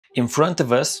In front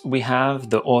of us, we have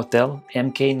the Autel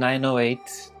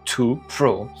MK908 II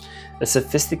Pro, a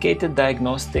sophisticated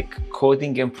diagnostic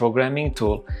coding and programming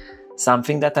tool,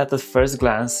 something that at the first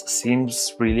glance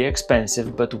seems really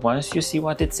expensive, but once you see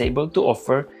what it's able to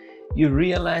offer, you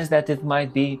realize that it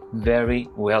might be very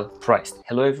well priced.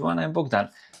 Hello everyone, I'm Bogdan.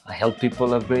 I help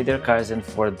people upgrade their cars, and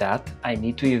for that I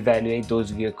need to evaluate those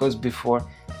vehicles before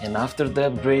and after the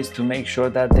upgrades to make sure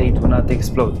that they do not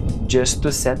explode. Just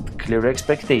to set clear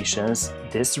expectations,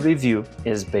 this review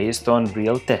is based on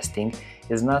real testing,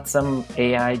 is not some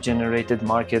AI generated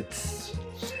market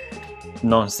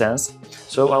nonsense.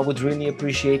 So I would really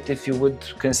appreciate if you would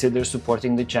consider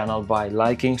supporting the channel by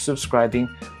liking, subscribing,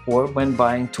 or when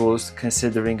buying tools,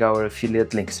 considering our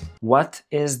affiliate links. What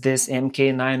is this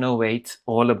MK908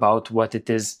 all about, what it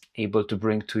is able to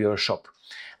bring to your shop?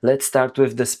 Let's start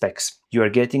with the specs. You are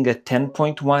getting a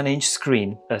 10.1-inch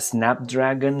screen, a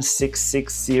Snapdragon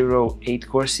 660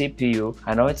 8-core CPU.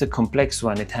 I know it's a complex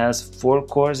one. It has 4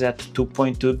 cores at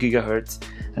 2.2 GHz,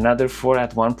 another 4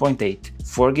 at 1.8,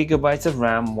 4 GB of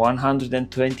RAM,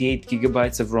 128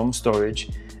 GB of ROM storage,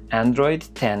 Android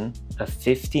 10, a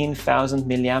 15,000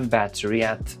 mAh battery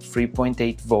at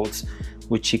 3.8 volts,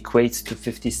 which equates to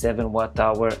 57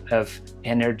 Wh of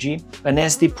energy, an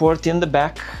SD port in the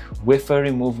back with a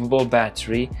removable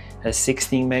battery, a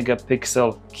 16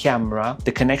 megapixel camera.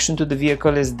 The connection to the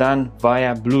vehicle is done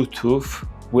via Bluetooth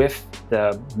with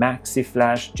the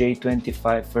MaxiFlash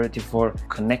J2534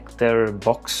 connector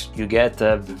box. You get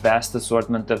a vast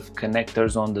assortment of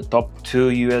connectors on the top, 2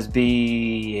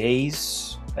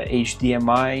 USB-A's,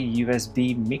 HDMI,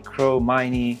 USB micro,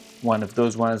 mini, one of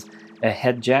those ones, a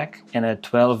head jack, and a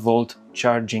 12-volt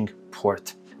charging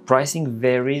port. Pricing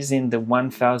varies in the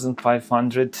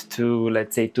 1,500 to,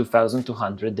 let's say,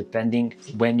 2,200, depending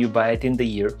when you buy it in the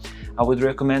year. I would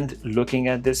recommend looking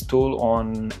at this tool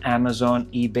on Amazon,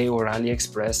 eBay, or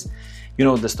AliExpress. You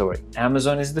know the story.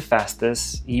 Amazon is the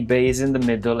fastest, eBay is in the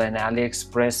middle, and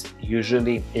AliExpress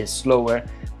usually is slower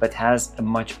but has a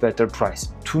much better price.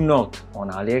 To note,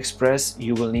 on AliExpress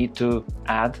you will need to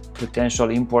add potential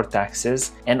import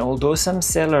taxes, and although some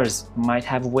sellers might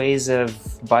have ways of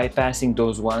bypassing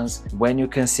those ones, when you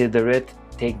consider it,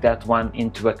 take that one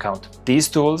into account. These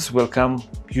tools will come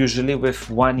usually with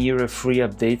 1 year of free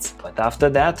updates, but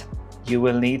after that you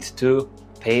will need to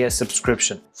pay a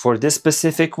subscription. For this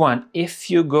specific one, if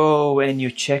you go and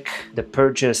you check the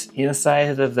purchase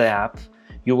inside of the app,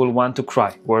 you will want to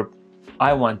cry, or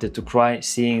I wanted to cry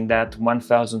seeing that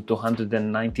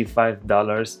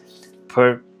 $1,295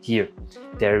 per year.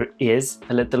 There is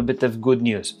a little bit of good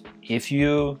news. If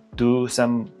you do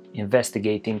some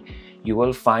investigating, you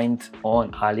will find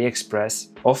on AliExpress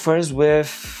offers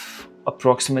with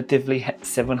approximately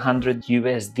 700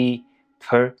 USD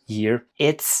per year.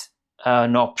 It's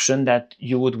an option that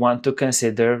you would want to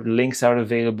consider. Links are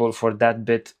available for that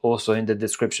bit also in the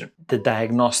description. The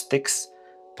diagnostics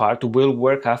part will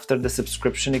work after the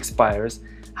subscription expires.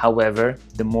 However,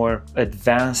 the more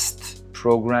advanced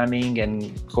programming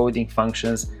and coding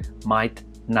functions might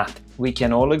not. We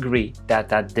can all agree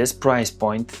that at this price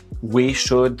point we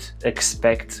should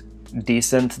expect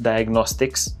decent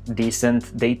diagnostics,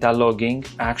 decent data logging,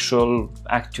 actual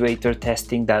actuator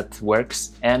testing that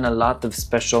works, and a lot of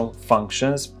special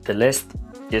functions. The list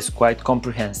is quite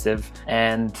comprehensive,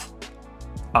 and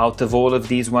out of all of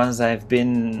these ones, I've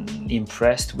been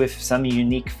impressed with some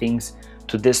unique things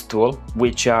to this tool,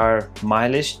 which are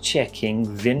mileage checking,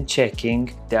 VIN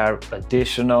checking. There are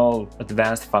additional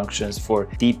advanced functions for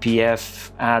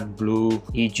DPF, AdBlue,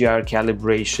 EGR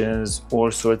calibrations,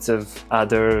 all sorts of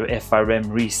other FRM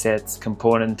resets,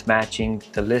 component matching.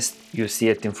 The list, you see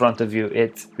it in front of you,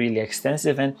 it's really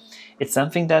extensive, and it's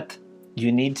something that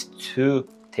you need to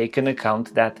take into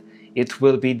account that it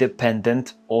will be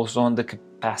dependent also on the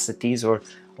capacities or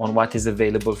on what is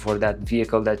available for that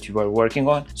vehicle that you are working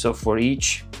on. So for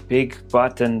each big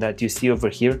button that you see over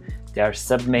here, there are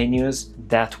sub-menus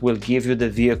that will give you the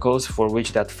vehicles for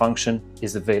which that function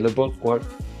is available or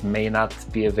may not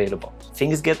be available.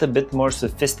 Things get a bit more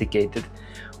sophisticated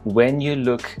when you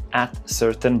look at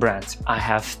certain brands. I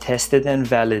have tested and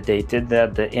validated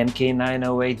that the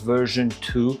MK908 version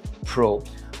 2 Pro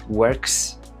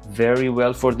works very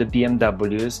well for the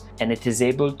BMWs, and it is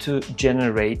able to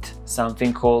generate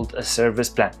something called a service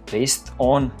plan. Based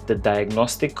on the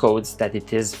diagnostic codes that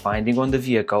it is finding on the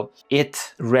vehicle,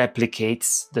 it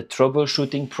replicates the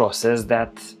troubleshooting process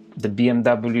that the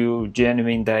BMW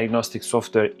genuine diagnostic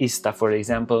software ISTA, for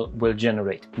example, will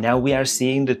generate. Now we are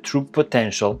seeing the true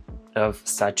potential of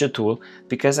such a tool,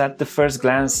 because at the first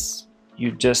glance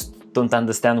you just don't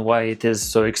understand why it is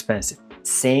so expensive.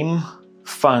 Same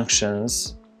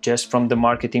functions just from the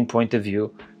marketing point of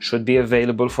view, should be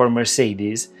available for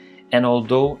Mercedes. And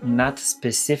although not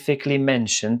specifically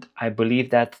mentioned, I believe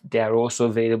that they are also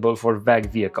available for VAG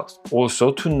vehicles.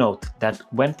 Also to note that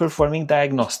when performing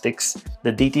diagnostics,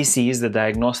 the DTCs, the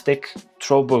diagnostic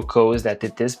trouble codes that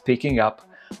it is picking up,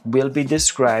 will be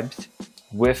described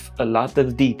with a lot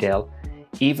of detail,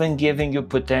 even giving you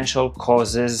potential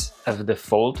causes of the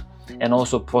fault and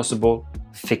also possible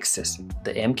fixes.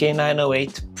 The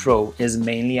MK908 Pro is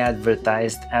mainly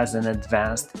advertised as an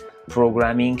advanced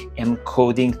programming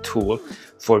encoding tool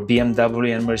for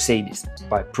BMW and Mercedes.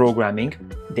 By programming,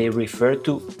 they refer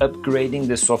to upgrading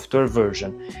the software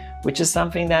version, which is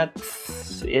something that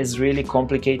is really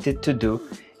complicated to do,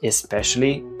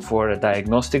 especially for a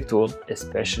diagnostic tool,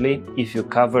 especially if you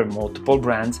cover multiple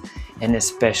brands, and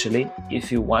especially if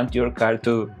you want your car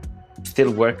to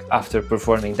still work after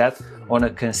performing that on a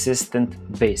consistent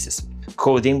basis.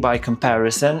 Coding, by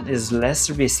comparison, is less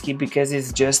risky because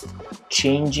it's just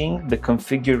changing the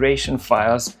configuration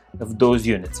files of those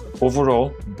units.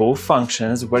 Overall, both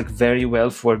functions work very well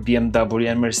for BMW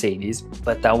and Mercedes,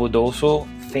 but I would also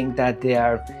think that they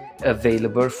are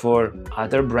available for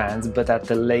other brands, but at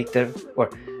a later or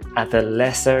at a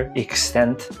lesser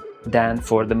extent than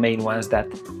for the main ones that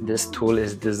this tool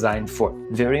is designed for.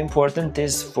 Very important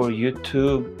is for you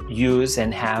to use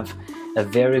and have a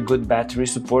very good battery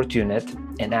support unit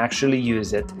and actually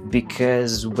use it,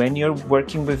 because when you're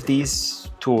working with these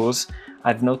tools,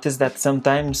 I've noticed that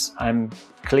sometimes I'm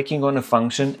clicking on a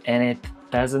function and it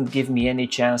doesn't give me any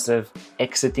chance of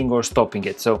exiting or stopping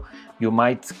it. So you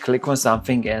might click on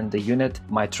something and the unit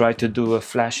might try to do a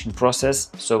flashing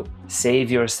process. So save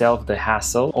yourself the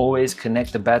hassle. Always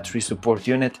connect the battery support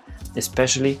unit,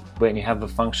 especially when you have a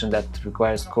function that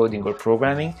requires coding or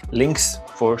programming. Links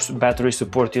for battery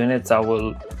support units I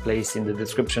will place in the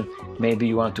description. Maybe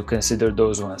you want to consider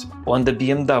those ones. On the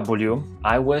BMW,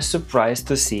 I was surprised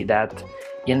to see that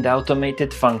in the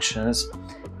automated functions,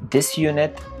 this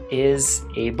unit is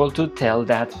able to tell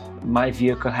that my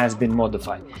vehicle has been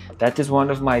modified. That is one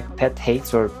of my pet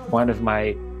hates, or one of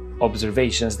my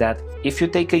observations, that if you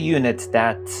take a unit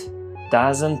that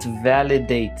doesn't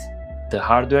validate the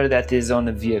hardware that is on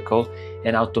a vehicle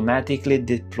and automatically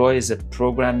deploys a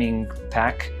programming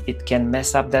pack, it can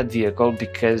mess up that vehicle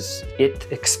because it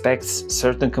expects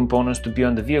certain components to be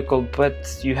on the vehicle,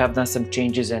 but you have done some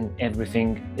changes and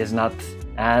everything is not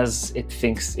as it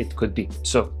thinks it could be.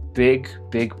 So big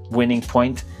winning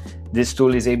point. This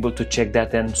tool is able to check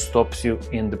that and stops you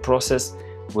in the process,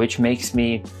 which makes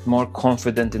me more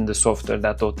confident in the software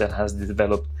that Autel has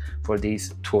developed for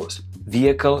these tools.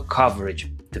 Vehicle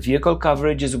coverage. The vehicle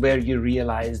coverage is where you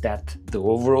realize that the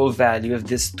overall value of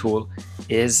this tool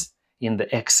is in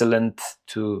the excellent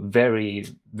to very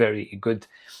good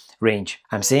range.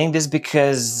 I'm saying this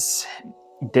because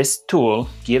this tool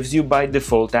gives you by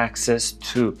default access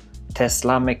to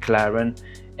Tesla, McLaren,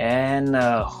 and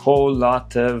a whole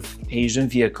lot of Asian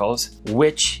vehicles,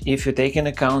 which, if you take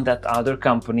into account that other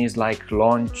companies like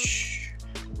Launch,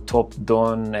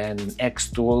 Topdon and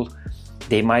X-Tool,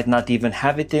 they might not even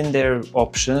have it in their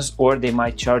options, or they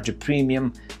might charge a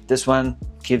premium. This one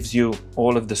gives you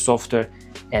all of the software,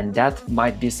 and that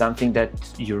might be something that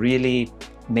you really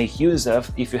make use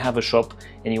of if you have a shop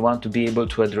and you want to be able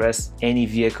to address any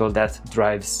vehicle that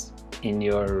drives in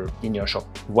your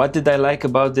shop. What did I like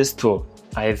about this tool?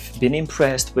 I've been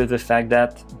impressed with the fact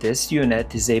that this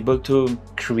unit is able to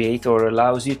create, or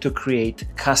allows you to create,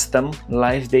 custom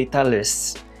live data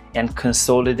lists and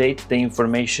consolidate the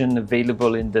information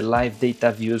available in the live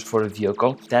data views for a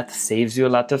vehicle. That saves you a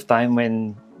lot of time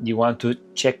when you want to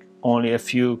check only a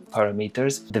few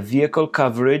parameters. The vehicle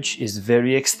coverage is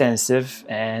very extensive,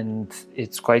 and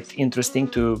it's quite interesting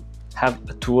to have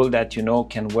a tool that you know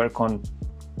can work on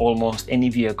almost any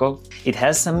vehicle. It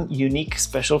has some unique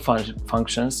special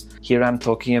functions. Here I'm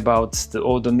talking about the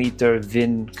odometer,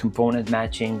 VIN, component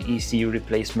matching, ECU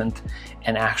replacement,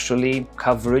 and actually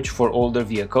coverage for older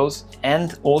vehicles.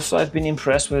 And also I've been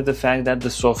impressed with the fact that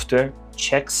the software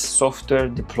checks software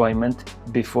deployment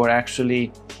before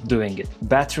actually doing it.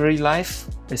 Battery life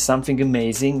is something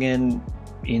amazing, and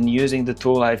in using the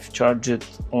tool I've charged it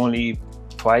only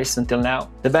twice until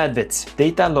now. The bad bits: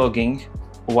 data logging,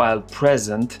 while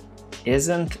present,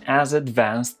 isn't as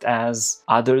advanced as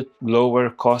other lower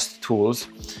cost tools.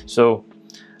 So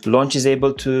Launch is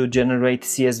able to generate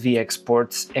CSV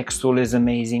exports. X-Tool is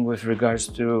amazing with regards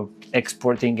to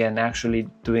exporting and actually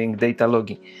doing data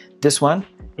logging. This one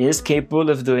is capable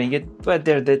of doing it, but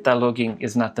their data logging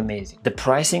is not amazing. The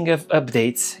pricing of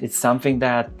updates, it's something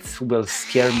that will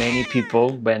scare many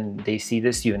people when they see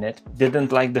this unit.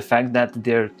 Didn't like the fact that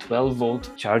their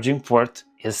 12-volt charging port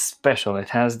is special. It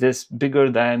has this bigger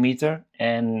diameter,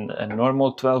 and a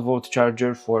normal 12-volt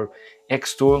charger for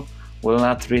X tool will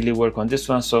not really work on this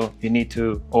one, so you need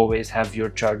to always have your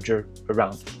charger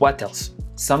around. What else?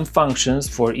 Some functions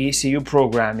for ECU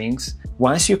programmings,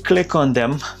 once you click on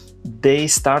them, they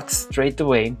start straight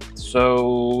away,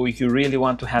 so you really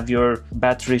want to have your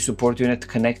battery support unit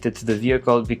connected to the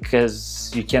vehicle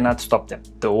because you cannot stop them.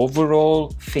 The overall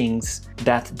things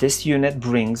that this unit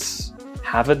brings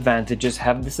have advantages,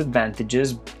 have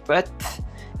disadvantages, but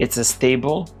it's a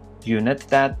stable unit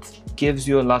that gives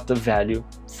you a lot of value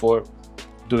for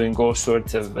doing all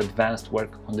sorts of advanced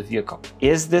work on the vehicle.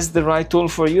 Is this the right tool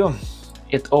for you?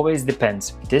 It always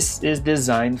depends. This is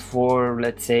designed for,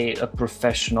 let's say, a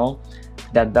professional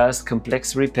that does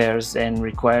complex repairs and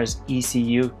requires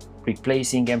ECU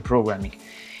replacing and programming.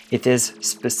 It is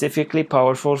specifically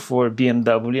powerful for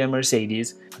BMW and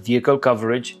Mercedes vehicle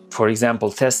coverage. For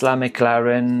example, Tesla,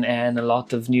 McLaren, and a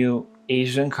lot of new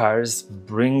Asian cars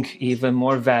bring even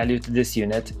more value to this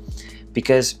unit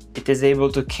because it is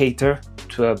able to cater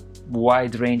to a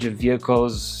wide range of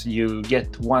vehicles. You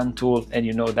get one tool and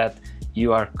you know that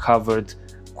you are covered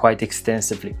quite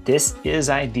extensively. This is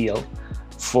ideal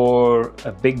for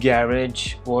a big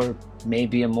garage or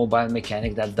maybe a mobile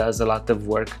mechanic that does a lot of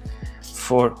work.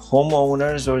 For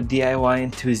homeowners or DIY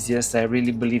enthusiasts, I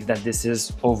really believe that this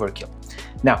is overkill.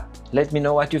 Now, let me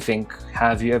know what you think.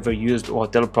 Have you ever used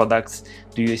Autel products?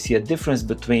 Do you see a difference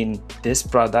between this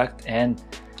product and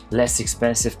less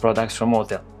expensive products from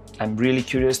Autel? I'm really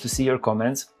curious to see your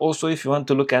comments. Also, if you want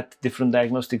to look at different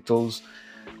diagnostic tools,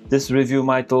 this review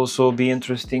might also be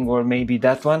interesting, or maybe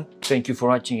that one. Thank you for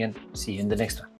watching and see you in the next one.